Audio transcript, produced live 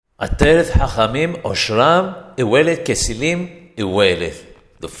Ateret hachamim oshram iwelet kesilim iwelet.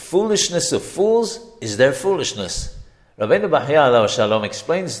 The foolishness of fools is their foolishness. Rabbeinu Bachya alav shalom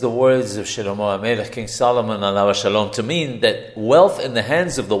explains the words of Shlomo HaMelech, King Solomon alav shalom, to mean that wealth in the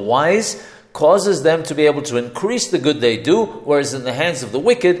hands of the wise causes them to be able to increase the good they do, whereas in the hands of the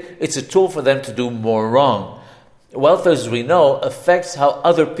wicked, it's a tool for them to do more wrong. Wealth, as we know, affects how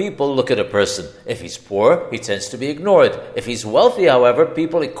other people look at a person. If he's poor, he tends to be ignored. If he's wealthy, however,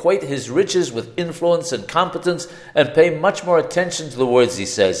 people equate his riches with influence and competence and pay much more attention to the words he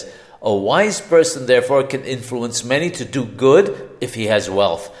says. A wise person, therefore, can influence many to do good if he has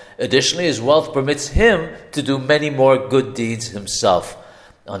wealth. Additionally, his wealth permits him to do many more good deeds himself.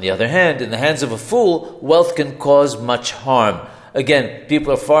 On the other hand, in the hands of a fool, wealth can cause much harm. Again,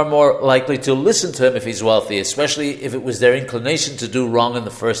 people are far more likely to listen to him if he's wealthy, especially if it was their inclination to do wrong in the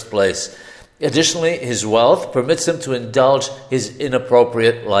first place. Additionally, his wealth permits him to indulge his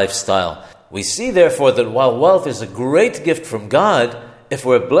inappropriate lifestyle. We see, therefore, that while wealth is a great gift from God, if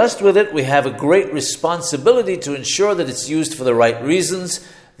we're blessed with it, we have a great responsibility to ensure that it's used for the right reasons,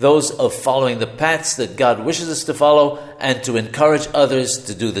 those of following the paths that God wishes us to follow, and to encourage others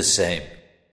to do the same.